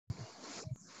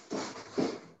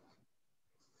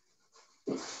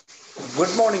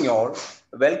Good morning, all.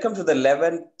 Welcome to the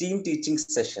 11th team teaching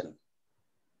session.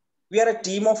 We are a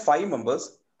team of 5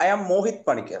 members. I am Mohith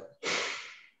Panikkar.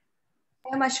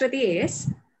 I am ASWAThy AS.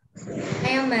 I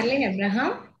am MERLIN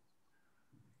Abraham.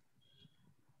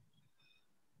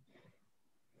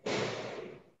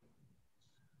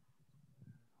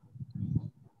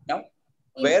 Now,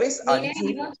 where is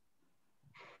Anju?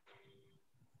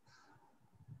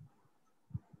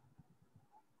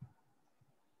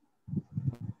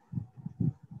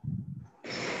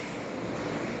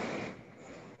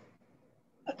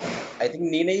 I think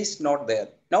Neena is not there.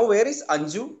 Now, where is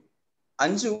Anju?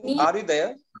 Anju, are you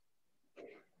there?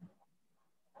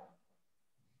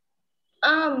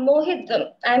 Mohit,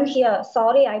 I'm here.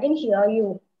 Sorry, I didn't hear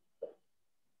you.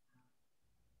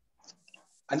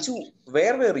 Anju,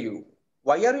 where were you?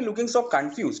 Why are you looking so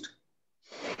confused?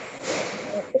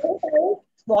 I was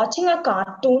watching a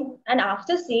cartoon, and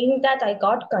after seeing that, I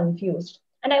got confused.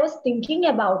 And I was thinking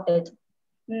about it.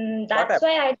 That's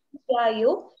why I didn't hear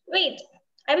you. Wait,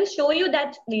 I will show you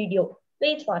that video.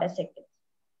 Wait for a second.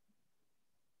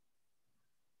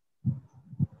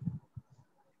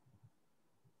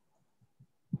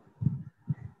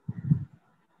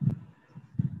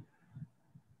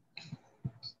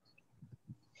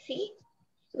 See?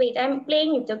 Wait, I'm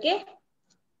playing it, okay?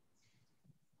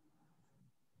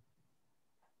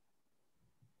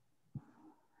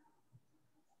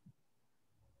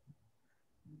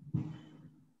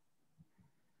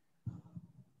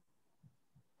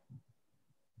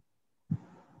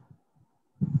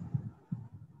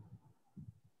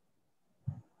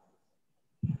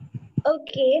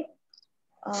 Okay.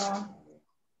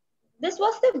 This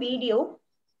was the video,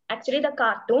 actually the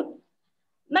cartoon.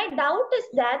 My doubt is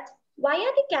that why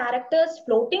are the characters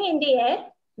floating in the air?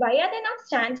 Why are they not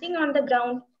standing on the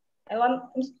ground? I'm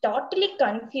totally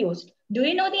confused. Do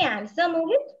you know the answer,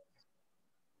 Mohit?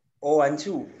 Oh,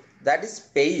 Anju, that is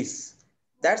space.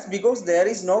 That's because there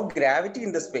is no gravity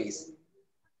in the space.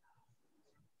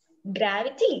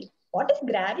 Gravity? What is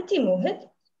gravity, Mohit?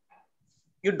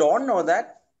 You don't know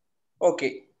that?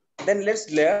 Okay, then let's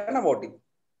learn about it.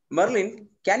 Merlin,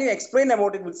 can you explain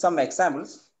about it with some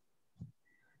examples?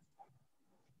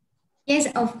 Yes,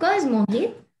 of course,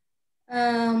 Mohit.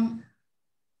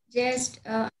 Just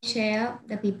share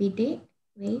the PPT.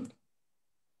 Wait.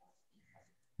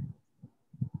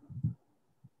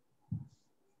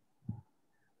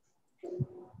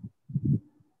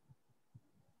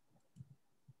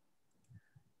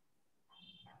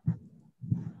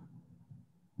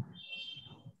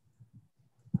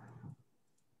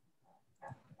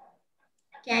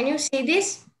 Can you see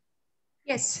this?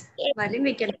 Yes, Merlin,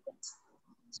 we can.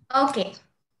 Okay.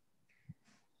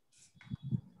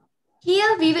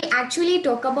 Here we will actually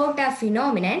talk about a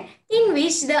phenomenon in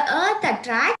which the earth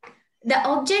attracts the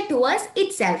object towards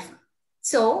itself.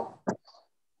 So,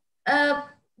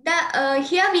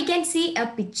 here we can see a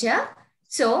picture.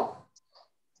 So,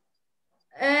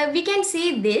 we can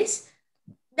see this.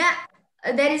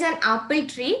 There is an apple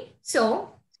tree. So,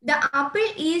 the apple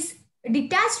is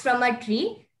detached from a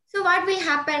tree. So, what will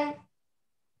happen?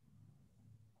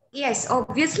 Yes,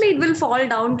 obviously it will fall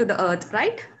down to the earth,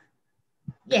 right?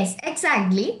 Yes,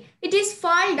 exactly. It is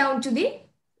fall down to the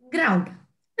ground.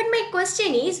 But my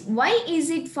question is, why is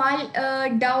it fall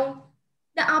down?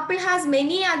 The apple has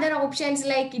many other options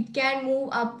like it can move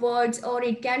upwards or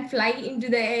it can fly into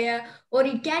the air or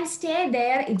it can stay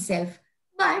there itself.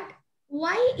 But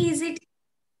why is it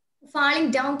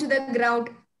falling down to the ground?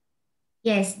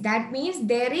 Yes, that means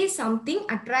there is something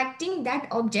attracting that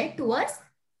object towards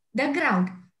the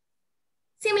ground.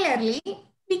 Similarly,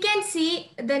 we can see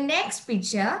the next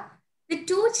picture. The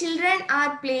two children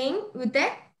are playing with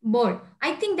a ball.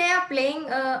 I think they are playing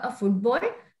a football.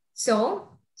 So,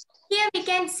 here we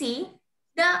can see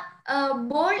the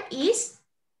ball is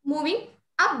moving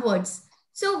upwards.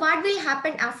 So, what will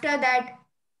happen after that?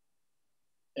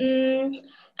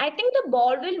 I think the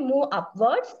ball will move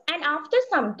upwards and after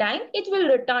some time, it will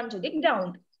return to the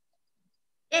ground.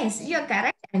 Yes, you are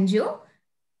correct, Anju.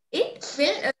 It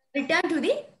will return to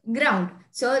the ground.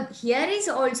 So here is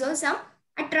also some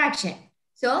attraction.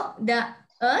 So the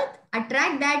earth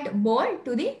attract that ball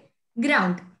to the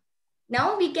ground.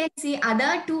 Now we can see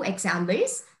other two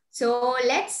examples. So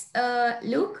let's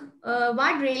look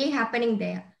what really happening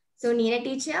there. So Neena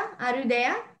teacher, are you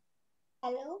there?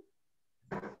 Hello?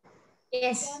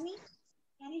 Yes. Hear me?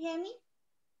 Can you hear me?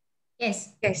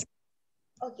 Yes. Yes.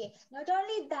 Okay. Not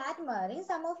only that, Marin,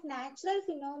 some of natural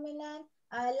phenomena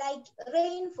like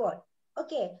rainfall.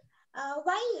 Okay.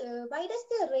 Why does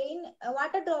the rain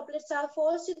water droplets are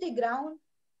falls to the ground?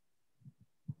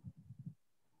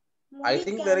 I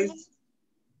think there is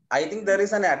I think there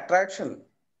is an attraction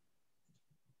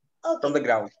from Okay, the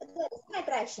ground. there is an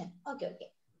attraction. Okay,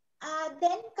 okay.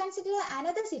 Then consider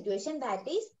another situation, that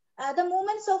is the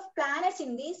movements of planets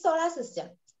in the solar system.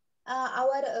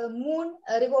 Our moon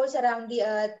revolves around the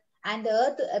earth and the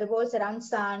earth revolves around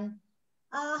sun.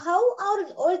 How are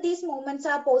all these movements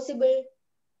are possible?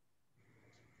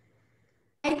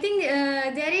 I think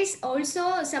there is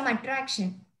also some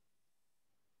attraction.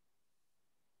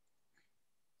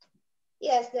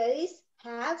 Yes, there is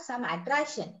have some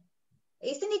attraction.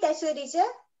 Isn't it, Ashwari teacher?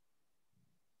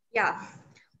 Yeah.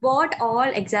 What all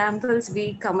examples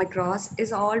we come across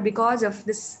is all because of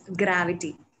this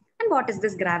gravity. And what is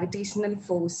this gravitational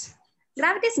force?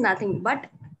 Gravity is nothing but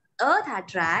Earth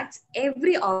attracts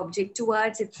every object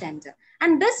towards its center.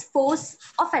 And this force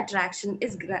of attraction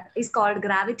is called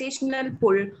gravitational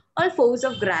pull or force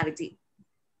of gravity.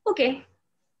 Okay.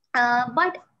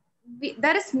 But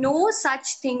there is no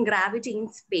such thing gravity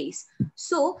in space.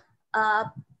 So uh,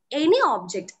 any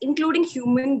object, including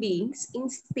human beings in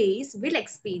space, will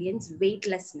experience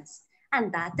weightlessness.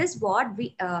 And that is what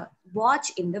we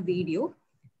watch in the video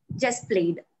just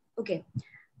played. Okay.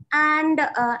 And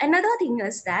another thing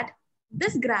is that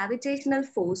this gravitational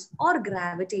force or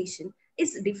gravitation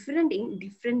is different in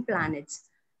different planets.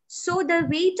 So the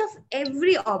weight of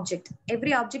every object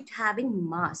having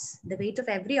mass, the weight of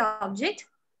every object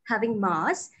having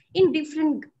mass in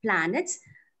different planets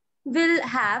will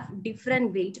have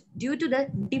different weight due to the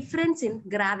difference in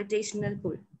gravitational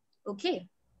pull. Okay.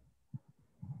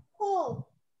 Oh,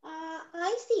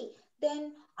 I see.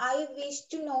 Then I wish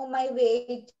to know my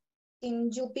weight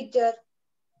in Jupiter.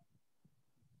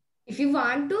 If you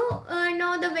want to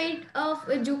know the weight of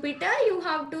Jupiter, you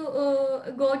have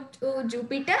to go to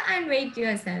Jupiter and weight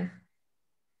yourself.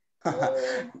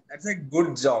 That's a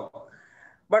good job.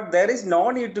 But there is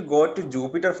no need to go to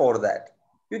Jupiter for that.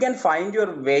 You can find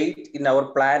your weight in our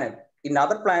planet, in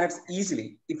other planets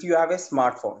easily if you have a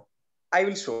smartphone. I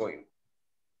will show you.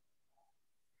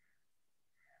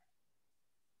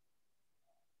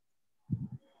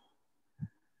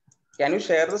 Can you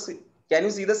share the? Can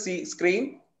you see the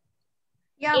screen?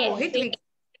 Yeah, Yes. Mohit,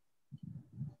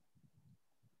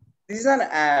 This is an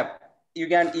app you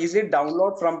can easily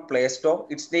download from Play Store.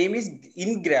 Its name is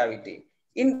In Gravity.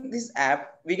 In this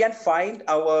app, we can find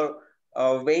our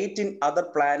weight in other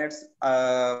planets,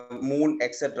 moon,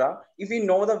 etc. If we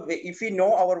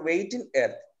know our weight in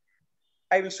Earth,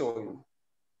 I will show you.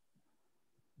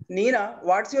 Neena,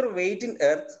 what's your weight in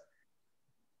Earth?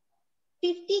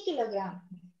 50 kilogram.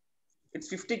 It's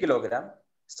 50 kilogram.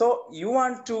 So you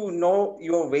want to know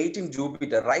your weight in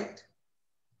Jupiter, right?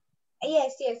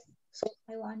 Yes, yes. So,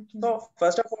 I want to know. so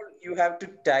first of all, you have to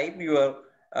type your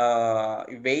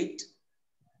weight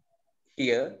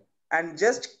here and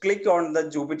just click on the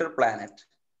Jupiter planet.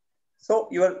 So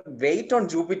your weight on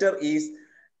Jupiter is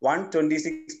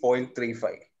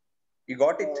 126.35. You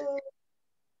got it?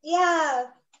 Yeah.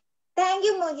 Thank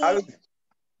you, Mohit.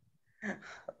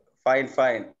 Fine,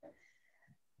 fine.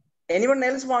 Anyone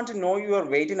else want to know your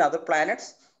weight in other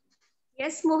planets?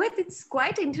 yes, Mohit, it's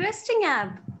quite interesting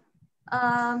app.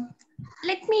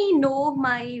 Let me know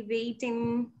my weight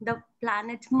in the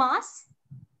planet Mars.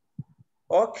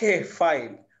 Okay,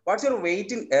 fine. What's your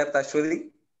weight in Earth, Ashwati?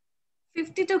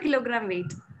 52 kilogram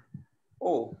weight.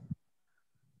 Oh,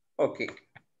 okay.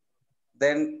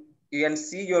 Then you can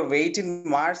see your weight in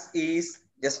Mars is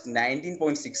just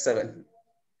 19.67.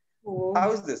 Oh,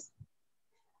 How is this?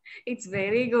 it's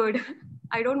very good.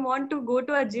 I don't want to go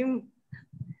to a gym.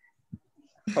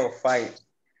 Oh, fine.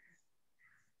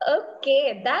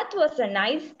 Okay, that was a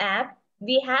nice app.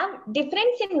 We have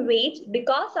difference in weight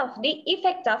because of the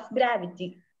effect of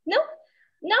gravity.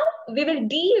 Now we will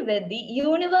deal with the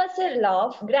universal law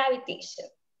of gravitation.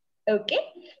 Okay,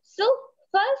 so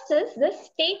first is the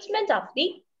statement of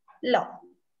the law.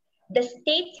 The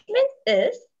statement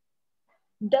is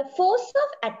the force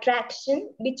of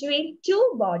attraction between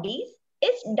two bodies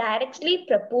is directly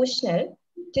proportional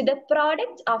to the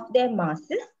product of their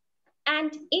masses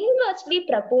and inversely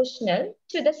proportional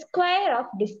to the square of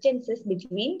distances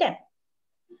between them.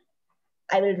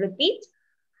 I will repeat.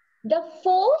 The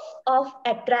force of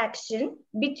attraction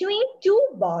between two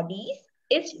bodies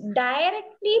is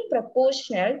directly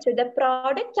proportional to the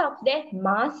product of their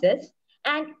masses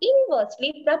and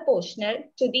inversely proportional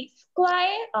to the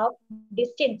square of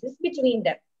distances between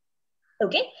them.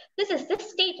 Okay, this is the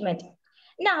statement.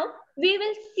 Now, we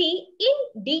will see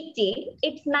in detail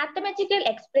its mathematical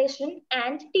expression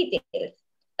and details.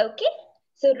 Okay,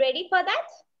 so ready for that?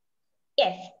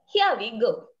 Yes, here we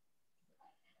go.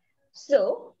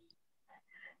 So,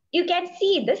 you can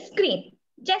see the screen.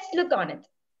 Just look on it.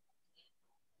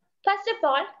 First of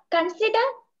all, consider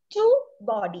two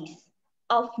bodies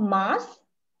of mass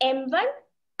m1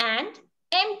 and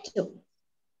m2.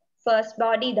 First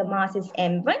body, the mass is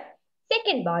m1.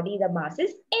 Second body, the mass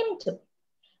is m2.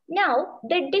 Now,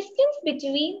 the distance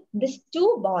between these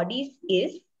two bodies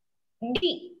is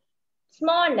d,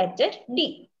 small letter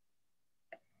d.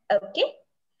 Okay,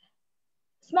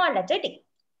 small letter d.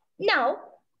 Now,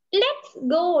 let's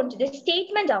go on to the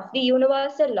statement of the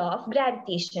universal law of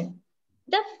gravitation.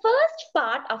 The first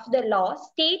part of the law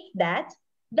states that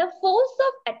the force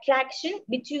of attraction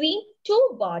between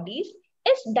two bodies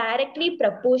is directly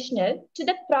proportional to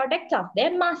the product of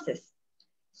their masses.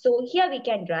 So here we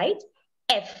can write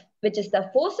F, which is the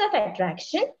force of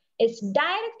attraction, is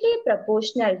directly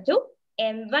proportional to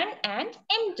M1 and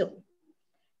M2.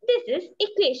 This is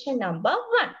equation number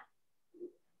 1.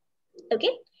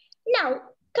 Okay. Now,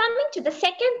 coming to the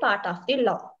second part of the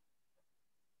law.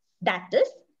 That is,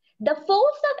 the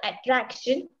force of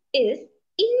attraction is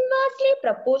inversely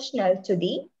proportional to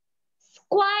the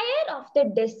square of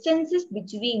the distances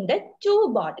between the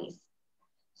two bodies.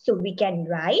 So we can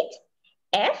write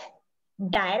F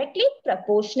directly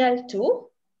proportional to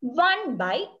 1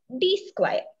 by d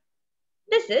square.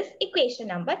 This is equation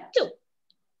number 2.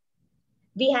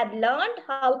 We have learned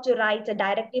how to write a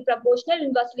directly proportional,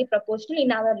 inversely proportional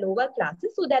in our lower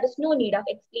classes, so there is no need of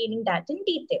explaining that in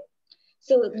detail.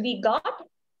 So we got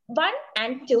 1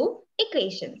 and 2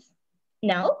 equations.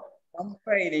 Now,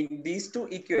 combining these two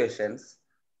equations,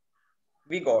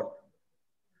 we got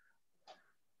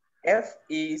F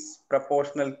is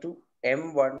proportional to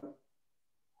M1,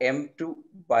 M2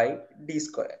 by d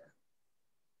square.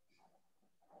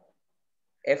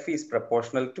 F is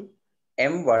proportional to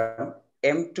M1,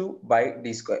 M2 by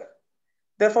d square.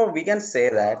 Therefore, we can say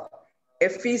that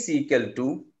F is equal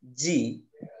to G.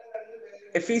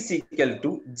 F is equal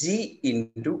to G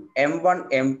into M1,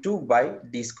 M2 by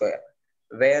d square,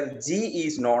 where G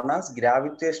is known as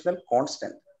gravitational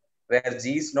constant,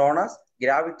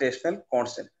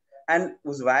 and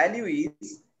whose value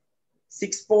is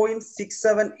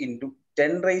 6.67 into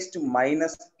 10 raised to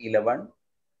minus 11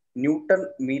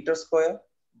 Newton meter square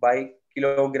by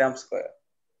kilogram square.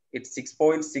 It's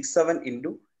 6.67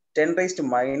 into 10 raised to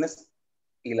minus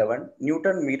 11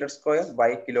 Newton meter square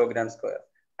by kilogram square.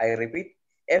 I repeat,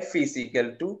 F is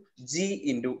equal to G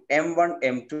into M1,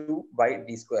 M2 by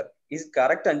d square. Is it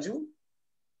correct, Anju?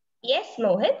 Yes,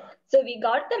 Mohit. So we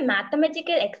got the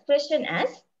mathematical expression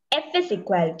as F is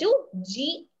equal to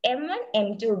G M1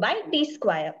 M2 by d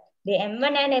square. The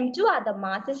M1 and M2 are the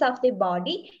masses of the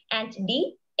body and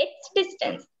d its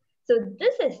distance. So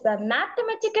this is the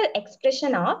mathematical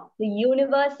expression of the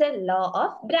universal law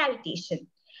of gravitation.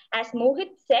 As Mohit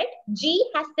said, G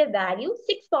has the value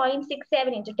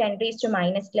 6.67 into 10 raised to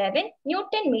minus 11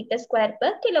 Newton meter square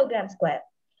per kilogram square.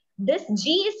 This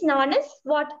G is known as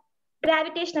what?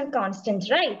 Gravitational constant,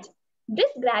 right? This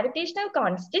gravitational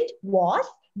constant was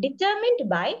determined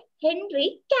by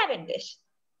Henry Cavendish.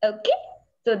 Okay,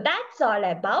 so that's all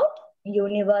about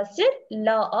universal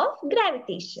law of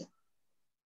gravitation.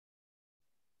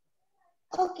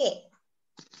 Okay.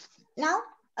 Now,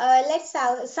 let's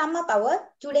sum up our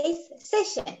today's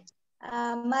session.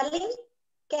 Merlin,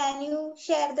 can you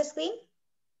share the screen?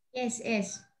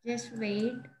 Yes. Just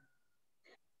wait.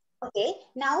 Okay,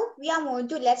 now we are going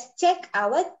to let's check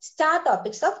our star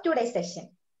topics of today's session.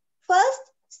 First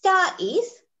star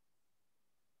is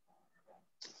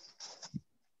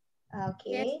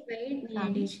okay. Just wait,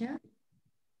 Nisha.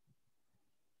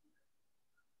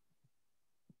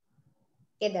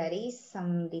 Okay, there is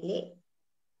some delay.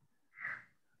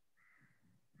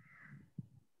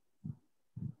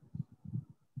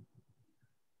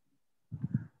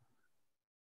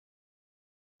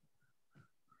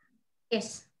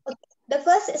 Yes. Okay. The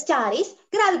first star is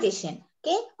gravitation.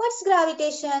 Okay, what's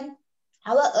gravitation?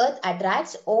 Our Earth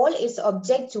attracts all its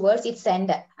objects towards its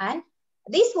center, and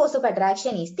this force of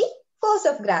attraction is the force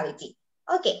of gravity.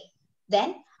 Okay,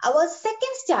 then our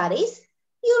second star is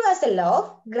universal law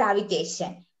of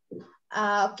gravitation.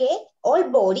 Okay, all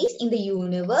bodies in the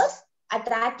universe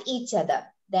attract each other.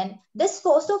 Then this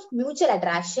force of mutual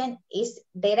attraction is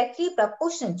directly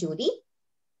proportional to the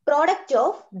product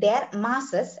of their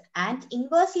masses and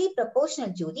inversely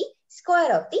proportional to the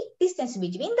square of the distance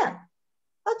between them.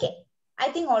 Okay, I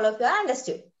think all of you are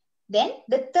understood. Then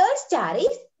the third star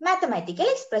is mathematical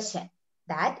expression.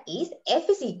 That is F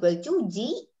is equal to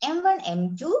G M1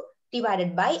 M2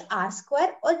 divided by R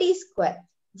square or D square.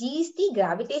 G is the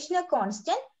gravitational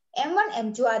constant, M1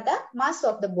 M2 are the mass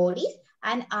of the bodies,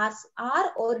 and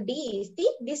R or D is the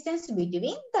distance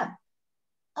between them.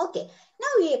 Okay, now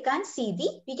we can see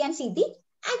the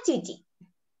activity.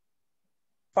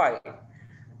 Fine.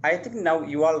 I think now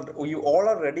you all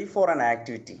are ready for an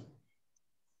activity.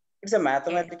 It's a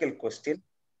mathematical question.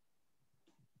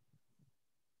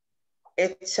 A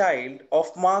child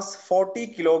of mass 40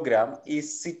 kilogram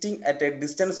is sitting at a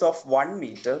distance of 1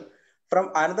 meter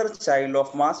from another child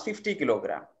of mass 50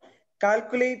 kilogram.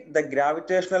 Calculate the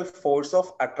gravitational force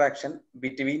of attraction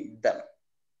between them.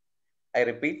 I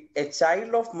repeat, a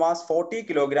child of mass 40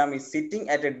 kilogram is sitting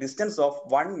at a distance of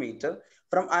 1 meter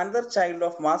from another child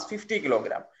of mass 50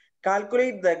 kilogram.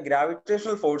 Calculate the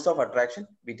gravitational force of attraction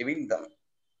between them.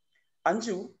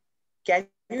 Anju, can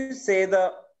you say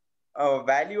the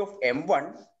value of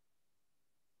M1?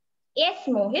 Yes,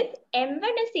 Mohit.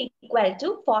 M1 is equal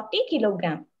to 40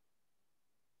 kilogram.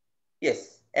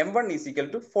 Yes, M1 is equal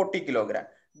to 40 kilogram.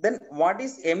 Then what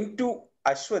is M2,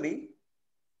 Ashwati?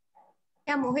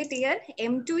 Yeah, Mohit here,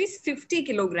 M2 is 50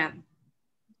 kilogram.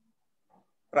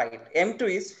 Right, M2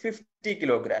 is 50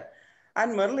 kilogram.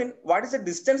 And Merlin, what is the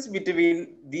distance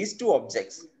between these two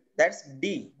objects? That's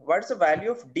D. What is the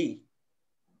value of D?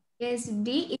 Yes,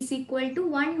 D is equal to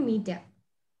 1 meter.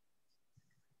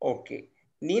 Okay.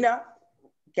 Neena,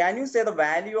 can you say the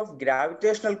value of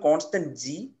gravitational constant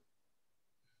G?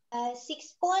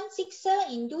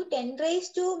 6.67 into 10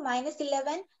 raised to minus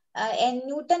 11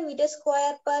 Newton meter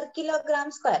square per kilogram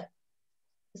square.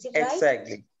 Is it right?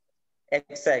 Exactly.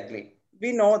 Exactly.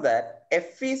 We know that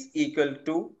F is equal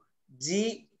to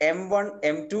G M1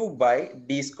 M2 by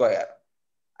D square.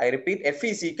 I repeat, F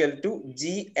is equal to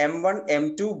G M1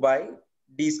 M2 by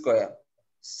D square.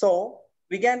 So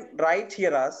we can write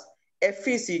here as F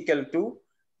is equal to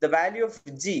the value of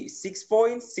G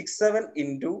 6.67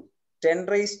 into 10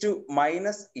 raised to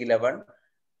minus 11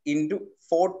 into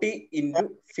 40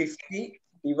 into 50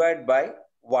 divided by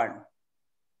 1.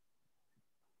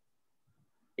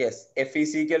 Yes, F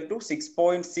is equal to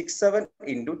 6.67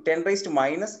 into 10 raised to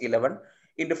minus 11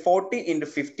 into 40 into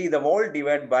 50, the whole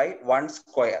divided by 1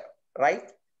 square,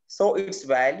 right? So its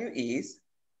value is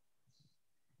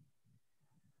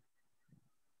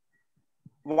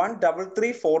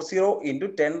 13340 into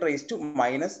 10 raised to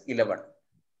minus 11.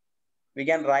 We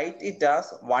can write it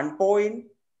as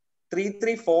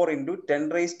 1.334 into 10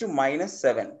 raised to minus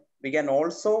 7. We can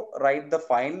also write the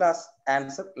final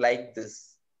answer like this.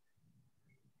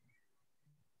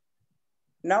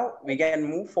 Now we can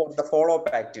move for the follow-up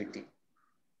activity.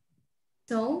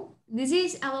 So this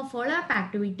is our follow-up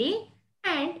activity,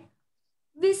 and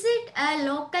visit a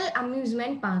local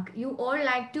amusement park. You all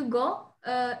like to go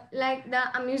like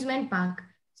the amusement park.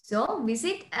 So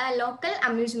visit a local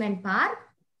amusement park,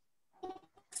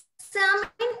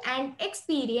 examine and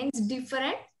experience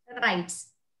different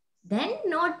rides. Then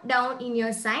note down in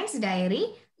your science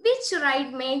diary which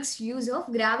ride makes use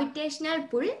of gravitational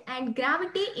pull and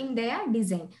gravity in their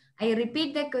design. I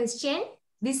repeat the question.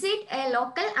 Visit a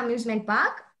local amusement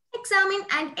park, examine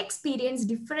and experience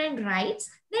different rides.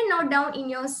 Then note down in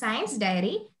your science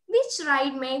diary which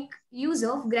ride make use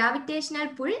of gravitational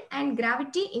pull and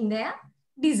gravity in their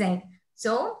design.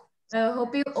 So,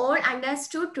 hope you all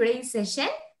understood today's session.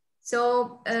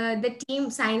 So, the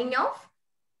team signing off.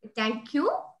 Thank you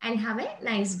and have a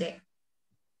nice day.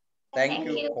 Thank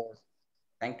you.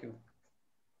 Thank you.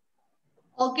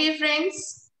 Okay,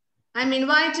 friends. I'm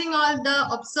inviting all the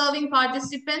observing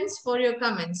participants for your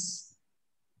comments.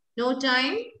 No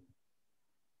time.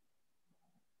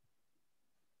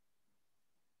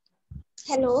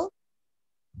 Hello.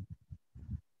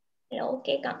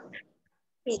 Okay, come.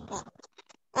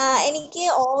 എനിക്ക്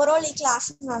overall ഈ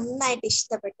class നന്നായിട്ട്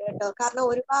ഇഷ്ടപ്പെട്ടു കേട്ടോ. കാരണം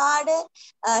ഒരുപാട്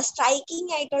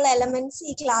striking ആയിട്ടുള്ള elements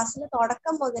ഈ ക്ലാസ്സിൽ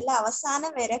തുടക്കം മുതൽ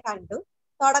അവസാനം വരെ കണ്ടു.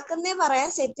 തുടക്കന്നേ പറയാം,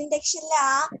 സെറ്റ് ഇൻഡക്ഷനിലെ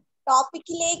ആ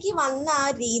ടോപ്പിക്കിലേക്ക് വന്ന ആ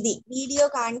രീതി വീഡിയോ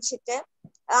കാണിച്ചിട്ട്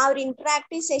ആ ഒരു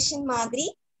ഇന്ററാക്റ്റീവ് സെഷൻ മാതിരി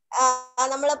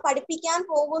നമ്മൾ പഠിപ്പിക്കാൻ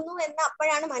പോകുന്നു എന്ന്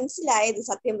അപ്പോഴാണ് മനസ്സിലായത്.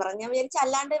 സത്യം പറഞ്ഞു ഞാൻ വിചാരിച്ച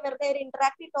അല്ലാണ്ട് വെറുതെ ഒരു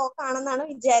ഇന്ററാക്റ്റീവ് ടോക്ക് ആണെന്നാണ്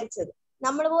വിചാരിച്ചത്.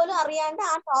 നമ്മൾ പോലും അറിയാണ്ട്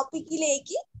ആ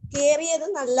ടോപ്പിക്കിലേക്ക് കയറിയത്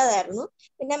നല്ലതായിരുന്നു.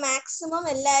 പിന്നെ മാക്സിമം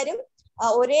എല്ലാവരും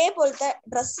ഒരേപോലത്തെ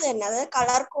ഡ്രസ്സ് തന്നെ, അതായത്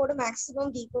colour code maximum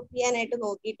keep up ചെയ്യാനായിട്ട്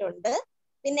നോക്കിയിട്ടുണ്ട്.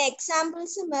 പിന്നെ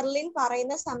എക്സാമ്പിൾസ് മെർലിൻ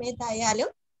പറയുന്ന സമയത്തായാലും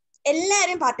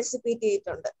എല്ലാവരും പാർട്ടിസിപ്പേറ്റ്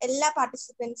ചെയ്തിട്ടുണ്ട്. എല്ലാ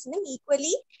പാർട്ടിസിപ്പൻസിനും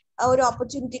ഈക്വലി ഒരു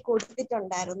ഓപ്പർച്യൂണിറ്റി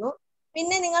കൊടുത്തിട്ടുണ്ടായിരുന്നു.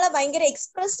 പിന്നെ നിങ്ങൾ ഭയങ്കര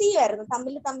എക്സ്പ്രസീവ് ആയിരുന്നു.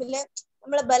 തമ്മിൽ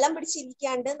നമ്മൾ ബലം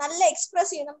പിടിച്ചിരിക്കാണ്ട് നല്ല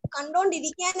എക്സ്പ്രസ് ചെയ്ത് നമുക്ക്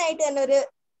കണ്ടോണ്ടിരിക്കാനായിട്ട് തന്നെ ഒരു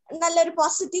നല്ലൊരു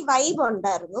പോസിറ്റീവ് വൈബ്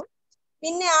ഉണ്ടായിരുന്നു.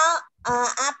 പിന്നെ ആ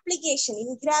ആപ്ലിക്കേഷൻ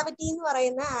ഇൻഗ്രാവിറ്റി എന്ന്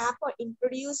പറയുന്ന ആപ്പ്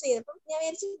ഇൻട്രൊഡ്യൂസ് ചെയ്തപ്പോൾ ഞാൻ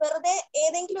വിചാരിച്ചു വെറുതെ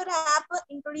ഏതെങ്കിലും ഒരു ആപ്പ്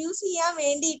ഇൻട്രൊഡ്യൂസ് ചെയ്യാൻ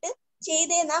വേണ്ടിയിട്ട്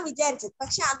ചെയ്തേന്നാ വിചാരിച്ചത്.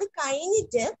 പക്ഷെ അത്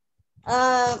കഴിഞ്ഞിട്ട്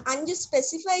അഞ്ചു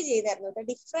സ്പെസിഫൈ ചെയ്തായിരുന്നു, the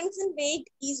difference in wait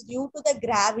is due to the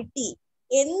gravity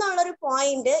എന്നുള്ളൊരു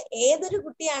പോയിന്റ് ഏതൊരു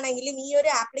കുട്ടിയാണെങ്കിലും ഈ ഒരു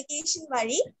ആപ്ലിക്കേഷൻ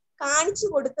വഴി കാണിച്ചു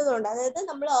കൊടുത്തതുകൊണ്ട്, അതായത്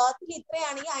നമ്മൾ എർത്തിൽ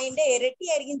ഇത്രയാണെങ്കിൽ അതിന്റെ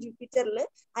ഇരട്ടിയായിരിക്കും ജൂപ്പിറ്ററിൽ,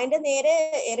 അതിന്റെ നേരെ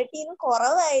ഇരട്ടിന്ന്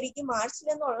കുറവായിരിക്കും മാർസിൽ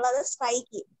എന്നുള്ളത് സ്ട്രൈക്ക്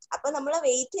ചെയ്യും. അപ്പൊ നമ്മളെ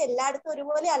വെയിറ്റ് എല്ലായിടത്തും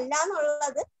ഒരുപോലെ അല്ല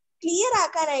എന്നുള്ളത് ക്ലിയർ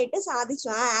ആക്കാനായിട്ട് സാധിച്ചു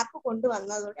ആ ആപ്പ്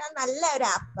കൊണ്ടുവന്നതുകൊണ്ട്. അത് നല്ല ഒരു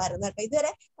ആപ്പായിരുന്നു കേട്ടോ.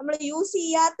 ഇതുവരെ നമ്മൾ യൂസ്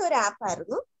ചെയ്യാത്ത ഒരു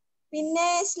ആപ്പായിരുന്നു. പിന്നെ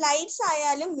സ്ലൈഡ്സ്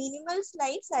ആയാലും മിനിമൽ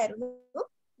സ്ലൈഡ്സ് ആയിരുന്നു,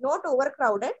 നോട്ട് ഓവർ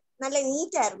ക്രൗഡഡ്, നല്ല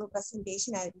നീറ്റ് ആയിരുന്നു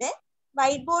പ്രസന്റേഷൻ. അതിന്റെ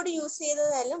white board use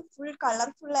ചെയ്തതായാലും full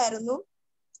colourful ആയിരുന്നു.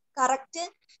 കറക്റ്റ്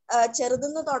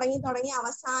ചെറുതെന്ന് തുടങ്ങി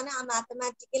അവസാനം ആ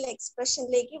മാത്തമാറ്റിക്കൽ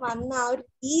എക്സ്പ്രഷനിലേക്ക് വന്ന ആ ഒരു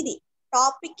രീതി,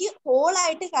 ടോപ്പിക്ക്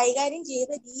ഹോളായിട്ട് കൈകാര്യം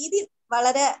ചെയ്ത രീതി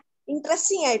വളരെ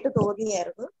ഇൻട്രസ്റ്റിംഗ് ആയിട്ട്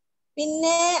തോന്നിയായിരുന്നു.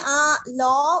 പിന്നെ ആ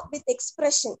ലോ വിത്ത്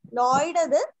എക്സ്പ്രഷൻ,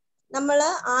 ലോയുടേത് നമ്മൾ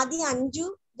ആദ്യം 5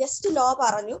 ജസ്റ്റ് ലോ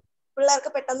പറഞ്ഞു, പിള്ളേർക്ക്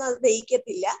പെട്ടെന്ന് അത്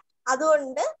ദഹിക്കത്തില്ല.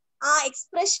 അതുകൊണ്ട് ആ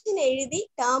എക്സ്പ്രഷൻ എഴുതി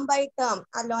ടേം ബൈ ടേം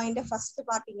ആ ലോയിന്റെ ഫസ്റ്റ്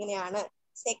പാർട്ട് ഇങ്ങനെയാണ്,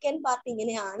 സെക്കൻഡ് പാർട്ട്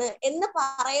ഇങ്ങനെയാണ് എന്ന്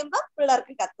പറയുമ്പോൾ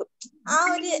പിള്ളേർക്ക് കത്തും. ആ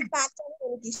ഒരു പാറ്റേൺ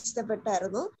എനിക്ക്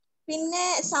ഇഷ്ടപ്പെട്ടായിരുന്നു. പിന്നെ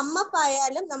സമ്മപ്പ്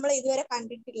ആയാലും നമ്മൾ ഇതുവരെ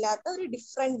കണ്ടിട്ടില്ലാത്ത ഒരു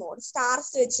ഡിഫറെന്റ് മോഡ്,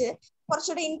 സ്റ്റാർസ് വെച്ച്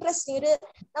കുറച്ചുകൂടെ ഇൻട്രസ്റ്റിംഗ്. ഒരു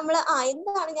നമ്മൾ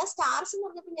എന്താണ്, ഞാൻ സ്റ്റാർസ് എന്ന്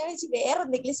പറഞ്ഞപ്പോൾ ഞാൻ വെച്ച് വേറെ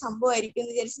എന്തെങ്കിലും സംഭവമായിരിക്കും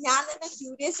എന്ന് വിചാരിച്ച് ഞാൻ തന്നെ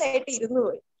ക്യൂരിയസ് ആയിട്ട് ഇരുന്നു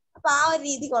പോയി. അപ്പൊ ആ ഒരു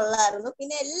രീതി കൊള്ളായിരുന്നു.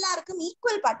 പിന്നെ എല്ലാവർക്കും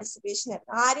ഈക്വൽ പാർട്ടിസിപ്പേഷൻ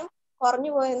ആയിരുന്നു, ആരും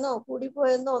കുറഞ്ഞു പോയെന്നോ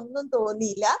കൂടിപ്പോയെന്നോ ഒന്നും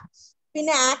തോന്നിയില്ല.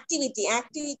 പിന്നെ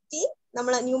ആക്ടിവിറ്റി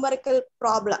നമ്മൾ ന്യൂമറിക്കൽ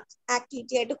പ്രോബ്ലം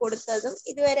ആക്ടിവിറ്റി ആയിട്ട് കൊടുത്തതും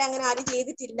ഇതുവരെ അങ്ങനെ ആരും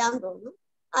ചെയ്തിട്ടില്ല എന്ന് തോന്നുന്നു.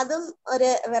 അതും ഒരു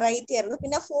വെറൈറ്റി ആയിരുന്നു.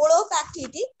 പിന്നെ ഫോളോ അപ്പ്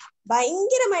ആക്ടിവിറ്റി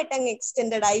ഭയങ്കരമായിട്ട് അങ്ങ്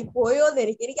എക്സ്റ്റെൻഡഡ് ആയി പോയോന്ന്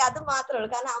എനിക്ക് അത് മാത്രമേ ഉള്ളൂ.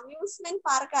 കാരണം അമ്യൂസ്മെന്റ്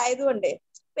പാർക്ക് ആയതുകൊണ്ട്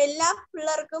ഇപ്പൊ എല്ലാ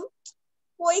പിള്ളേർക്കും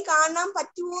പോയി കാണാൻ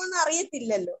പറ്റുമോ എന്ന്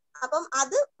അറിയത്തില്ലല്ലോ. അപ്പം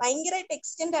അത് ഭയങ്കരമായിട്ട്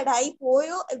എക്സ്റ്റെൻഡഡ് ആയി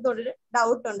പോയോ എന്നൊരു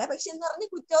ഡൗട്ട് ഉണ്ട്. പക്ഷെ എന്ന് പറഞ്ഞ്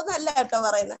കുറ്റമൊന്നും അല്ല കേട്ടോ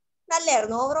പറയുന്നത്,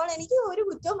 നല്ലായിരുന്നു. ഓവറോൾ എനിക്ക് ഒരു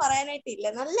കുറ്റവും പറയാനായിട്ടില്ല,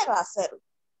 നല്ല ക്ലാസ് ആയിരുന്നു.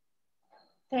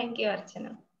 താങ്ക് യു അർച്ചന.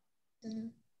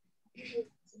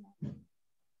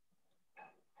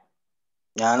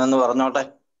 ഞാനൊന്ന് പറഞ്ഞോട്ടെ.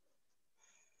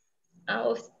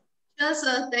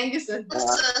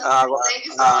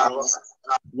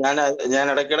 ഞാൻ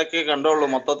ഇടയ്ക്കിടയ്ക്ക് കണ്ടോളൂ,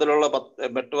 മൊത്തത്തിലുള്ള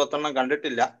 8-10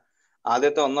 കണ്ടിട്ടില്ല.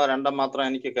 ആദ്യത്തെ 1-2 മാത്രം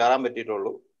എനിക്ക് കയറാൻ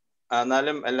പറ്റിയിട്ടുള്ളൂ.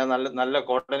 എന്നാലും എല്ലാം നല്ല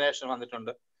കോർഡിനേഷൻ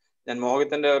വന്നിട്ടുണ്ട്. ഞാൻ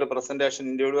മോഹിത്തിന്റെ ഒരു presentation,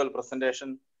 individual presentation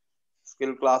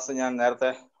skill class ഞാൻ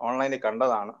നേരത്തെ ഓൺലൈനിൽ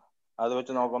കണ്ടതാണ്. അത്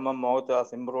വെച്ച് നോക്കുമ്പോൾ Mohit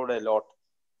has improved a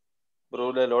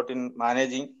lot in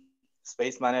managing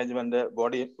space management,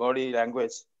 body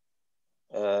language,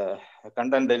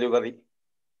 content delivery,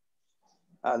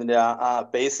 അതിന്റെ ആ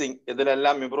പേസിങ്,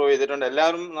 ഇതിലെല്ലാം ഇംപ്രൂവ് ചെയ്തിട്ടുണ്ട്.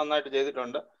 എല്ലാവരും നന്നായിട്ട്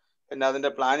ചെയ്തിട്ടുണ്ട്. പിന്നെ അതിന്റെ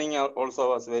planning also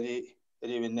was very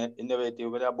very innovative.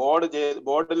 പിന്നെ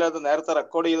ബോർഡിൽ അത് നേരത്തെ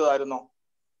റെക്കോർഡ് ചെയ്തതായിരുന്നോ?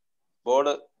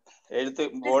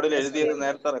 ബോർഡിൽ എഴുതിയത്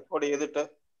നേരത്തെ റെക്കോർഡ് ചെയ്തിട്ട്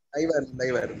ലൈവ്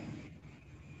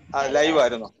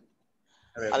ആയിരുന്നു.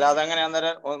 അല്ല, അതെങ്ങനെ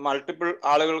അന്നേരം മൾട്ടിപ്പിൾ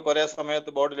ആളുകൾക്ക് ഒരേ സമയത്ത്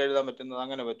ബോർഡിൽ എഴുതാൻ പറ്റുന്നത്?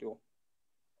 അങ്ങനെ പറ്റുമോ?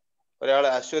 ഒരാൾ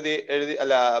അശ്വതി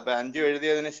അഞ്ജു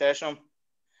എഴുതിയതിന് ശേഷം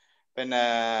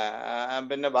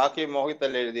പിന്നെ ബാക്കി മോഹിത്ത്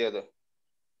അല്ലേ എഴുതിയത്?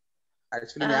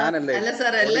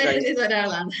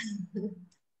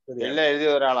 എല്ലാം എഴുതിയ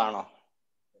ഒരാളാണോ?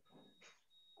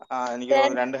 എനിക്ക്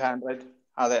തോന്നുന്നു 2 ഹാൻഡ് റൈറ്റിംഗ്.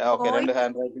 അതെ, ഓക്കെ, 2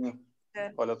 ഹാൻഡ് റൈറ്റിംഗ്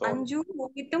പോലെ തോന്നി. അഞ്ജു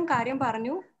മോഹിത്തും കാര്യം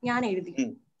പറഞ്ഞു, ഞാൻ എഴുതി.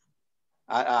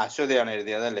 അശ്വതിയാണ്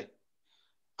എഴുതിയത് അല്ലേ?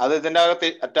 അത് ഇതിന്റെ അകത്ത്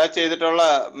അറ്റാച്ച് ചെയ്തിട്ടുള്ള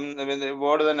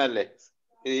ബോർഡ് തന്നെ അല്ലേ?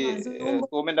 ഈ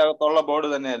സൂമിന്റെ അകത്തുള്ള ബോർഡ്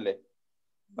തന്നെയല്ലേ?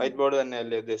 വൈറ്റ് ബോർഡ്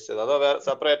തന്നെയല്ലേ ഉദ്ദേശിച്ചത്? അതോ വേറെ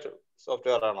സെപ്പറേറ്റ്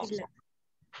സോഫ്റ്റ്വെയർ ആണോ?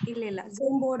 ഇല്ല,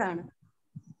 സൂം ബോർഡാണ്.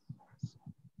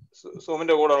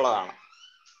 സൂമിന്റെ കൂടെ ഉള്ളതാണ്.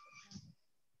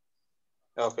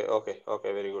 Okay,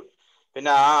 very good.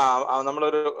 പിന്നെ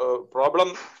നമ്മളൊരു പ്രോബ്ലം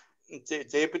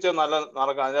ചെയ്യിപ്പിച്ചത്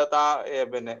നടക്കാം. അതിനകത്ത്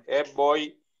എ ബോയ്,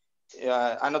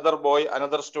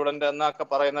 അനദർ സ്റ്റുഡന്റ് എന്നൊക്കെ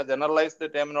പറയുന്ന ജനറലൈസ്ഡ്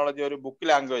ടെർമിനോളജി ഒരു ബുക്ക്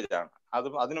ലാംഗ്വേജ് ആണ്.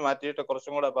 അതിന് മാറ്റിയിട്ട്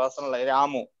കുറച്ചും കൂടെ പേഴ്സണൽ,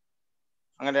 രാമു,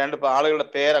 അങ്ങനെ 2 ആളുകളുടെ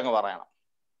പേരങ്ങ് പറയണം.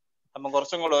 അപ്പം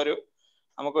കുറച്ചും കൂടെ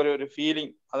നമുക്കൊരു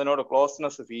ഫീലിംഗ്, അതിനോട്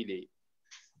ക്ലോസ്നെസ് ഫീൽ ചെയ്യും.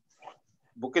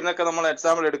 ബുക്കിൽ നിന്നൊക്കെ നമ്മൾ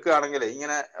എക്സാമ്പിൾ എടുക്കുകയാണെങ്കിൽ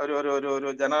ഇങ്ങനെ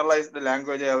ഒരു ജനറലൈസ്ഡ്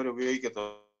ലാംഗ്വേജ് അവർ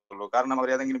ഉപയോഗിക്കത്തുള്ളൂ. കാരണം അവർ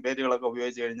ഏതെങ്കിലും പേരുകളൊക്കെ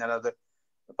ഉപയോഗിച്ച് കഴിഞ്ഞാൽ അത്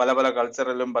പല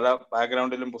കൾച്ചറിലും പല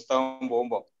ബാക്ക്ഗ്രൗണ്ടിലും പുസ്തകം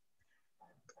പോകുമ്പോൾ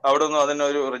അവിടെ ഒന്നും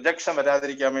അതിനൊരു റിജക്ഷൻ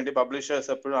വരാതിരിക്കാൻ വേണ്ടി പബ്ലിഷേഴ്സ്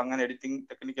എപ്പോഴും അങ്ങനെ എഡിറ്റിംഗ്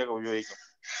ടെക്നിക്കൊക്കെ ഉപയോഗിക്കും.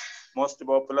 മോസ്റ്റ്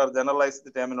പോപ്പുലർ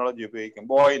ജനറലൈസ്ഡ് ടെർമിനോളജി ഉപയോഗിക്കും.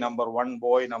 Boy number 1,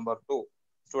 boy number 2,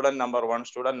 student number 1,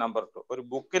 student number 2. ഒരു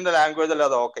ബുക്കിന്റെ ലാംഗ്വേജിൽ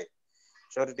അത് ഓക്കെ.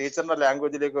 പക്ഷെ ഒരു ടീച്ചറിന്റെ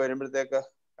ലാംഗ്വേജിലേക്ക് വരുമ്പോഴത്തേക്ക്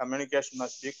communication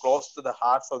must be close to the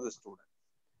hearts of the student.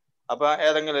 അപ്പൊ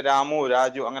ഏതെങ്കിലും രാമു,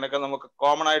 രാജു അങ്ങനെയൊക്കെ നമുക്ക്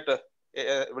കോമൺ ആയിട്ട്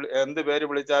എന്ത് പേര്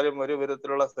വിളിച്ചാലും ഒരു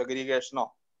വിധത്തിലുള്ള സെഗ്രിഗേഷനോ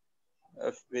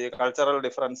കൾച്ചറൽ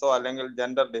ഡിഫറൻസോ അല്ലെങ്കിൽ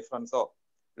ജെൻഡർ ഡിഫറൻസോ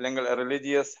അല്ലെങ്കിൽ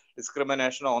റിലീജിയസ്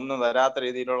ഡിസ്ക്രിമിനേഷനോ ഒന്നും വരാത്ത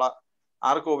രീതിയിലുള്ള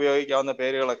ആർക്കും ഉപയോഗിക്കാവുന്ന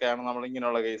പേരുകളൊക്കെയാണ് നമ്മൾ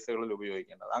ഇങ്ങനെയുള്ള കേസുകളിൽ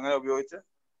ഉപയോഗിക്കേണ്ടത്. അങ്ങനെ ഉപയോഗിച്ച്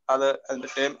അത്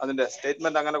അതിന്റെ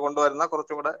സ്റ്റേറ്റ്മെന്റ് അങ്ങനെ കൊണ്ടുവരുന്ന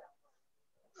കുറച്ചും കൂടെ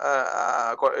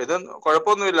ഇത്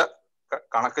കുഴപ്പമൊന്നുമില്ല.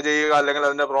 കണക്ക് ചെയ്യുക അല്ലെങ്കിൽ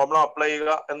അതിന്റെ പ്രോബ്ലം അപ്ലൈ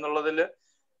ചെയ്യുക എന്നുള്ളതിൽ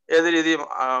ഏത് രീതിയും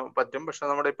പറ്റും. പക്ഷെ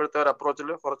നമ്മുടെ ഇപ്പോഴത്തെ ഒരു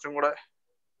അപ്രോച്ചിൽ കുറച്ചും കൂടെ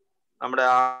നമ്മുടെ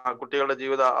ആ കുട്ടികളുടെ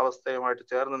ജീവിത അവസ്ഥയുമായിട്ട്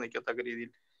ചേർന്ന് നിൽക്കത്തക്ക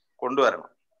രീതിയിൽ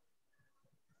കൊണ്ടുവരണം,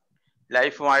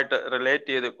 ലൈഫുമായിട്ട് റിലേറ്റ്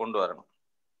ചെയ്ത് കൊണ്ടുവരണം.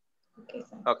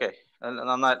 ഓക്കെ,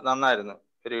 നന്നായിരുന്നു.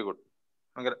 Very good.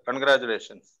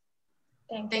 Congratulations.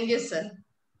 Thank you, sir.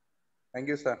 Thank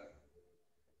you, sir.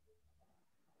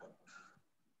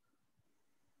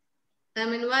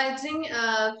 I'm inviting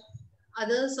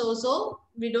others also.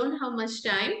 We don't have much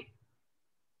time.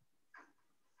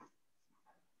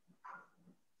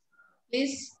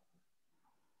 Please.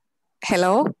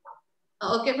 Hello.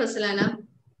 Okay, Fasilana.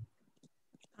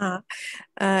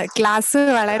 Class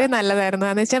വളരെ നല്ലതായിരുന്നു.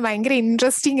 എന്ന് വെച്ചാൽ ഭയങ്കര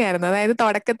ഇൻട്രസ്റ്റിംഗ് ആയിരുന്നു. അതായത്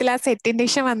തുടക്കത്തിൽ ആ സെറ്റിന്റെ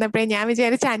ഇഷ്യൂ വന്നപ്പോഴേ ഞാൻ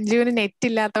വിചാരിച്ചു അഞ്ജുവിന് നെറ്റ്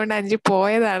ഇല്ലാത്തതുകൊണ്ട് അഞ്ജു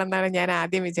പോയതാണെന്നാണ് ഞാൻ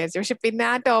ആദ്യം വിചാരിച്ചത്. പക്ഷെ പിന്നെ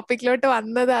ആ ടോപ്പിക്കിലോട്ട്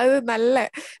വന്നത് അത്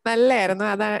നല്ലതായിരുന്നു.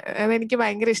 അതെനിക്ക്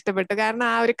ഭയങ്കര ഇഷ്ടപ്പെട്ടു. കാരണം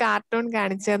ആ ഒരു കാർട്ടൂൺ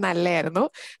കാണിച്ചത് നല്ലതായിരുന്നു.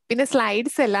 പിന്നെ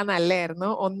സ്ലൈഡ്സ് എല്ലാം നല്ലതായിരുന്നു.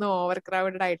 ഒന്നും ഓവർ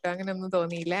ക്രൗഡഡ് ആയിട്ടോ അങ്ങനെ ഒന്നും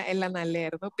തോന്നിയില്ല. എല്ലാം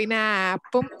നല്ലതായിരുന്നു. പിന്നെ ആ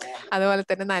ആപ്പും അതുപോലെ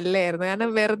തന്നെ നല്ലതായിരുന്നു.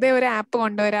 കാരണം വെറുതെ ഒരു ആപ്പ്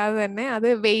കൊണ്ടുവരാതെ തന്നെ അത്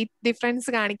വെയിറ്റ് ഡിഫറൻസ്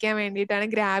കാണിക്കാൻ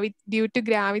വേണ്ടിയിട്ടാണ് ഡ്യൂ ടു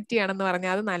ഗ്രാവിറ്റി ആണെന്ന്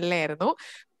പറഞ്ഞാൽ അത് നല്ലതായിരുന്നു.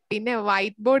 പിന്നെ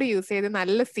വൈറ്റ് ബോർഡ് യൂസ് ചെയ്ത്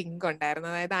നല്ല സിങ്ക് ഉണ്ടായിരുന്നു.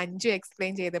 അതായത് അഞ്ജു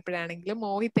എക്സ്പ്ലെയിൻ ചെയ്തപ്പോഴാണെങ്കിലും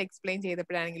മോഹിത് എക്സ്പ്ലെയിൻ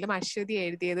ചെയ്തപ്പോഴാണെങ്കിലും അശ്വതി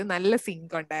എഴുതിയത് നല്ല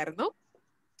സിങ്ക് ഉണ്ടായിരുന്നു.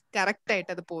 കറക്റ്റ്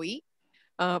ആയിട്ട് അത് പോയി.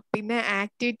 പിന്നെ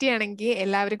ആക്ടിവിറ്റി ആണെങ്കിൽ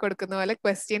എല്ലാവരും കൊടുക്കുന്ന പോലെ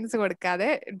ക്വസ്റ്റ്യൻസ് കൊടുക്കാതെ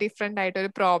ഡിഫറെന്റ് ആയിട്ട്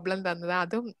ഒരു പ്രോബ്ലം തന്നത്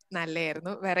അതും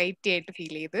നല്ലതായിരുന്നു. വെറൈറ്റി ആയിട്ട്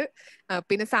ഫീൽ ചെയ്ത്.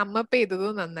 പിന്നെ സമ്മപ്പ്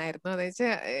ചെയ്തതും നന്നായിരുന്നു. എന്ന്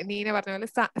വെച്ചാൽ നീന പറഞ്ഞ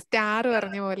പോലെ സ്റ്റാർ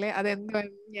പറഞ്ഞ പോലെ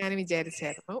അതെന്താണെന്ന് ഞാൻ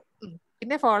വിചാരിച്ചായിരുന്നു.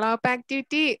 പിന്നെ ഫോളോ അപ്പ്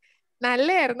ആക്ടിവിറ്റി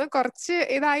നല്ലതായിരുന്നു. കുറച്ച്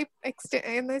ഇതായി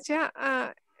എന്ന് വെച്ചാൽ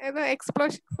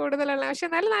എക്സ്പ്ലോഷൻ കൂടുതലുള്ള, പക്ഷെ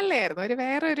നല്ലതായിരുന്നു.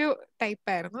 വേറൊരു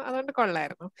ടൈപ്പായിരുന്നു. അതുകൊണ്ട്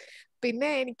കൊള്ളായിരുന്നു. പിന്നെ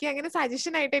എനിക്ക് അങ്ങനെ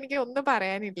സജഷൻ ആയിട്ട് എനിക്ക് ഒന്നും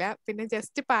പറയാനില്ല. പിന്നെ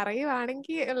ജസ്റ്റ്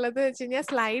പറയുവാണെങ്കിൽ ഉള്ളത് വെച്ച് കഴിഞ്ഞാൽ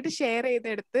സ്ലൈഡ് ഷെയർ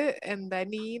ചെയ്തെടുത്ത്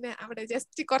നീന അവിടെ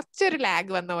ജസ്റ്റ് കുറച്ചൊരു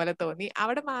ലാഗ് വന്ന പോലെ തോന്നി.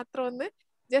 അവിടെ മാത്രം ഒന്ന്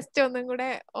ജസ്റ്റ് ഒന്നും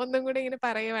കൂടെ ഇങ്ങനെ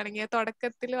പറയുവാണെങ്കിൽ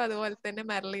തുടക്കത്തിലും അതുപോലെ തന്നെ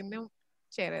മെർലിനും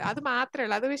ഷെയർ അത് മാത്രമേ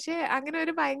ഉള്ളൂ. അത് പക്ഷേ അങ്ങനെ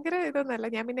ഒരു ഭയങ്കര ഇതൊന്നുമല്ല.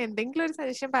 ഞാൻ പിന്നെ എന്തെങ്കിലും ഒരു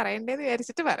സജഷൻ പറയണ്ടേന്ന്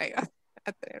വിചാരിച്ചിട്ട് പറയുക,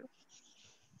 അത്രേ ഉള്ളൂ.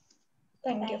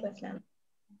 Thank you, Fasilana.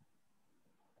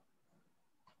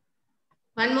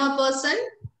 One more person.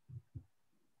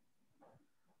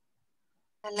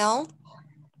 Hello.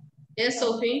 Yes,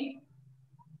 Sophie.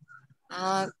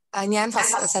 ഞാൻ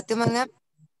സത്യം പറഞ്ഞ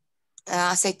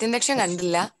സെറ്റ് ഇൻഡക്ഷൻ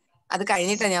കണ്ടില്ല. അത്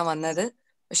കഴിഞ്ഞിട്ടാണ് ഞാൻ വന്നത്.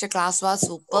 പക്ഷെ ക്ലാസ് വാസ്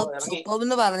സൂപ്പർ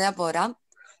എന്ന് പറഞ്ഞാൽ പോരാ.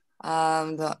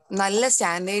 നല്ല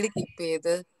സ്റ്റാൻഡേർഡ് കീപ്പ്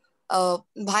ചെയ്ത്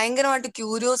ഭയങ്കരമായിട്ട്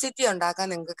ക്യൂരിയോസിറ്റി ഉണ്ടാക്കാൻ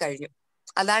നിങ്ങൾക്ക് കഴിഞ്ഞു.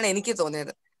 അതാണ് എനിക്ക്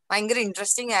തോന്നിയത്. ഭയങ്കര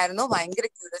ഇൻട്രസ്റ്റിംഗ് ആയിരുന്നു. ഭയങ്കര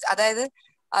ക്യൂരിയസ്. അതായത്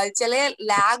ചില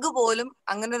ലാഗ് പോലും,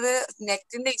 അങ്ങനെ ഒരു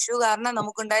നെറ്റിന്റെ ഇഷ്യൂ കാരണം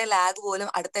നമുക്കുണ്ടായ ലാഗ് പോലും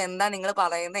അടുത്ത എന്താ നിങ്ങൾ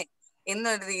പറയുന്നേ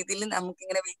എന്നൊരു രീതിയിൽ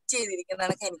നമുക്കിങ്ങനെ വെയിറ്റ്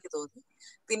ചെയ്തിരിക്കുന്നതാണൊക്കെ എനിക്ക് തോന്നി.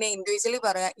 പിന്നെ ഇൻഡിവിജ്വലി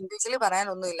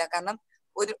പറയാനൊന്നുമില്ല. കാരണം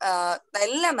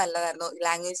എല്ലാം നല്ലതായിരുന്നു.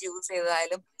 ലാംഗ്വേജ് യൂസ്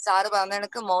ചെയ്തതായാലും സാറ് പറഞ്ഞ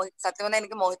കണക്ക് സത്യം പറഞ്ഞാൽ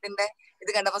എനിക്ക് മോഹിത്തിന്റെ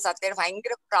ഇത് കണ്ടപ്പോൾ സത്യം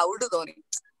ഭയങ്കര പ്രൗഡ് തോന്നി.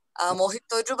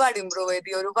 മോഹിത്ത് ഒരുപാട് ഇമ്പ്രൂവ്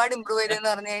ചെയ്ത് എന്ന്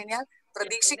പറഞ്ഞു കഴിഞ്ഞാൽ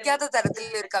പ്രതീക്ഷിക്കാത്ത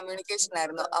തരത്തിലുള്ള ഒരു കമ്മ്യൂണിക്കേഷൻ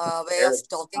ആയിരുന്നു. വേ ഓഫ്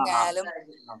ടോക്കിംഗ് ആയാലും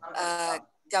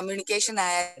കമ്മ്യൂണിക്കേഷൻ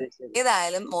ആയാലും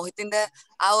ഏതായാലും മോഹിത്തിന്റെ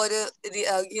ആ ഒരു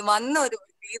വന്ന ഒരു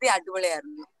രീതി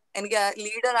അടിപൊളിയായിരുന്നു. എനിക്ക്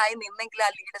ലീഡറായി നിന്നെങ്കിൽ ആ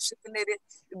ലീഡർഷിപ്പിന്റെ ഒരു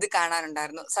ഇത്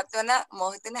കാണാനുണ്ടായിരുന്നു. സത്യം പറഞ്ഞാൽ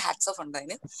മോഹിത്തിന്റെ ഹാറ്റ്സ് ഓഫ് ഉണ്ട്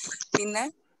അതിന്. പിന്നെ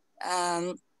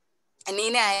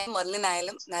നീന ആയാലും മെർലിൻ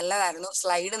ആയാലും നല്ലതായിരുന്നു.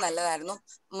 സ്ലൈഡ് നല്ലതായിരുന്നു.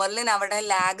 മെർലിൻ അവിടെ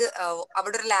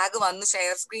ഒരു ലാഗ് വന്നു,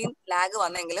 ഷെയർ സ്ക്രീൻ ലാഗ്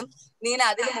വന്നെങ്കിലും നീന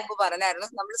അതിനു മുമ്പ് പറഞ്ഞായിരുന്നു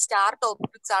നമ്മൾ സ്റ്റാർ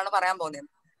ടോപ്പിക്സ് ആണ് പറയാൻ പോകുന്നത്.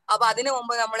 അപ്പൊ അതിനു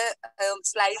മുമ്പ് നമ്മള്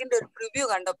സ്ലൈഡിന്റെ ഒരു പ്രിവ്യൂ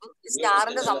കണ്ടപ്പോൾ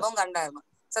സ്റ്റാറിന്റെ സംഭവം കണ്ടായിരുന്നു.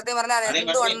 സത്യം പറഞ്ഞാൽ അത്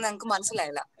എന്തുവാണെന്ന് ഞങ്ങൾക്ക്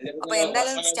മനസ്സിലായില്ല. അപ്പൊ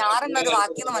എന്തായാലും സ്റ്റാർ എന്നൊരു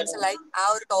വാക്യം മനസ്സിലായി ആ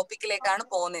ഒരു ടോപ്പിക്കിലേക്കാണ്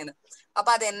പോകുന്നതെന്ന്. അപ്പൊ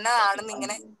അത് എന്നതാണെന്ന്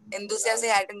ഇങ്ങനെ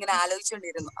എന്തൂസിയാസ്റ്റിക് ആയിട്ട് ഇങ്ങനെ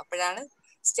ആലോചിച്ചുകൊണ്ടിരുന്നു. അപ്പോഴാണ്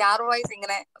സ്റ്റാർ വൈസ്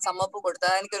ഇങ്ങനെ സമ്മപ്പ്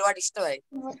കൊടുത്തത്. എനിക്ക് ഒരുപാട് ഇഷ്ടമായി.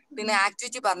 പിന്നെ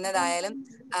ആക്ടിവിറ്റി പറഞ്ഞതായാലും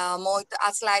മോഹിത്ത് ആ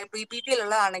സ്ലൈഡ്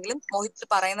PPT-യിലുള്ളതാണെങ്കിലും മോഹിത്ത്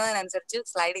പറയുന്നതിനനുസരിച്ച്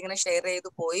സ്ലൈഡ് ഇങ്ങനെ ഷെയർ ചെയ്ത്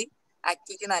പോയി.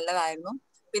 ആക്ടിവിറ്റി നല്ലതായിരുന്നു.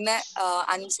 പിന്നെ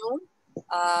അഞ്ജുവും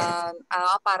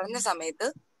പറഞ്ഞ സമയത്ത്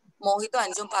മോഹിത്തും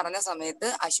അഞ്ജുവും പറഞ്ഞ സമയത്ത്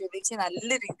അശ്വതീച്ചി നല്ല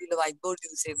രീതിയിൽ വൈറ്റ് ബോർഡ്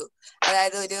യൂസ് ചെയ്തു.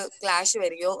 അതായത് ഒരു ക്ലാഷ്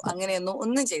വരികയോ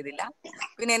ഒന്നും ചെയ്തില്ല.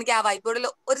 പിന്നെ എനിക്ക് ആ വൈറ്റ് ബോർഡിൽ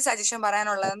ഒരു സജഷൻ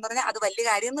പറയാനുള്ളതെന്ന് പറഞ്ഞാൽ അത് വലിയ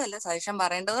കാര്യമൊന്നുമല്ല, സജഷൻ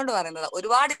പറയേണ്ടതുകൊണ്ട് പറയുന്നത്.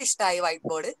 ഒരുപാട് ഇഷ്ടമായി വൈറ്റ്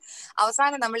ബോർഡ്.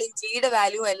 അവസാനം നമ്മൾ ഈ ജിയുടെ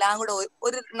വാല്യൂ എല്ലാം കൂടെ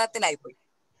ഒരു എണ്ണത്തിനായിപ്പോയി,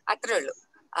 അത്രേ ഉള്ളൂ.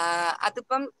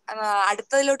 അതിപ്പം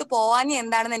അടുത്തതിലോട്ട് പോവാനി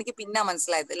എന്താണെന്ന് എനിക്ക് പിന്നെ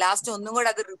മനസ്സിലായത്. ലാസ്റ്റ് ഒന്നും കൂടെ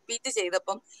അത് റിപ്പീറ്റ്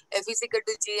ചെയ്തപ്പം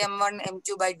F=G m1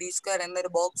 m2/d² എന്നൊരു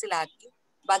ബോക്സിലാക്കി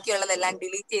ബാക്കിയുള്ളതെല്ലാം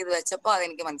ഡിലീറ്റ് ചെയ്ത് വെച്ചപ്പോൾ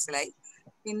അതെനിക്ക് മനസ്സിലായി.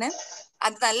 പിന്നെ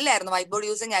അത് നല്ലായിരുന്നു, വൈറ്റ് ബോർഡ്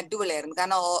യൂസിങ് അടിപൊളിയായിരുന്നു.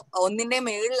 കാരണം ഒന്നിന്റെ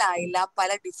മേളിലായില്ല, പല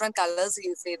ഡിഫറെന്റ് കളേഴ്സ്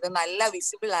യൂസ് ചെയ്ത് നല്ല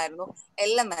വിസിബിൾ ആയിരുന്നു,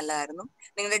 എല്ലാം നല്ലതായിരുന്നു.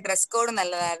 നിങ്ങളുടെ ഡ്രസ് കോഡ്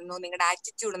നല്ലതായിരുന്നു, നിങ്ങളുടെ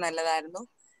ആറ്റിറ്റ്യൂഡ് നല്ലതായിരുന്നു.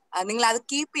 നിങ്ങൾ അത്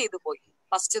കീപ്പ് ചെയ്തു പോയി,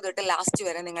 ഫസ്റ്റ് തൊട്ട് ലാസ്റ്റ്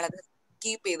വരെ നിങ്ങളത്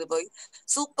കീപ്പ് ചെയ്തു പോയി.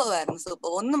 സൂപ്പർ ആയിരുന്നു, സൂപ്പർ,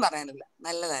 ഒന്നും പറയാനില്ല,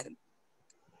 നല്ലതായിരുന്നു.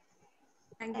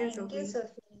 Thank you, Sophie.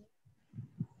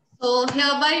 So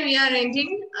hereby we are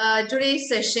ending today's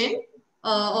session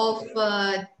of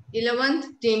 11th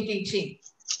team teaching.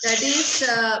 That is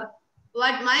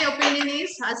what my opinion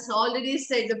is, has already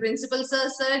said. The principal sir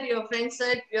said, your friend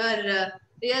said, your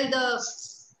the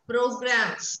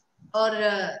program or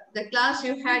the class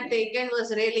you had taken was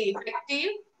really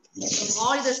effective in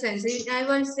all the sense. I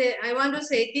want to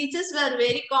say teachers were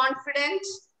very confident.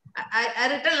 I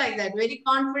written like that, very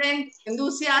confident,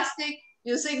 enthusiastic,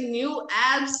 using new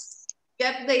apps,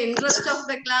 kept the interest of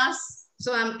the class. So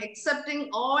I'm accepting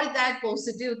all that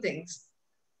positive things.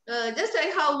 Just I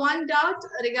have one doubt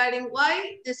regarding why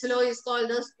this law is called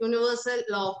as universal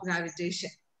law of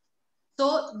gravitation. So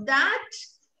that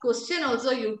question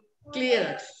also you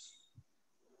cleared.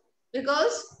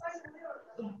 Because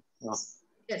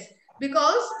yes,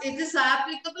 because it is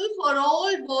applicable for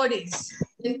all bodies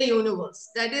in the universe.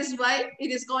 That is why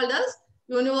it is called as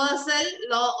universal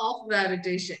law of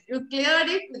gravitation. You cleared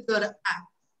it with your app.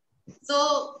 So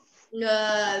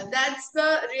that's the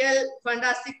real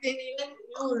fantastic thing. Even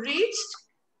you reached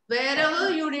wherever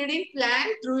you didn't plan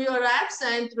through your apps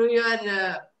and through your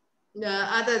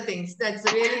other things. That's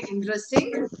really interesting.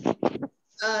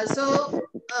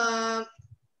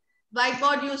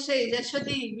 Whiteboard you say,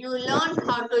 Ashwathi, you learned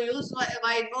how to use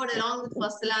whiteboard along with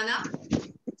Vasilana.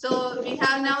 So we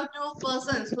have now 2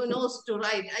 persons who knows to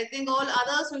write. I think all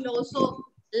others will also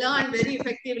learn very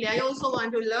effectively. I also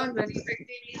want to learn very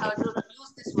effectively how to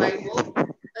use this whiteboard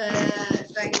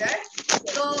like that.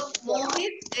 So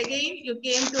Mohit, again, you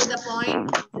came to the point.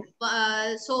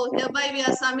 So hereby we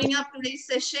are summing up today's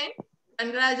session,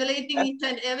 congratulating each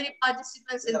and every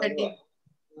participants in the team.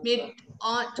 Meet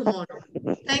on tomorrow.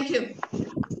 Thank you.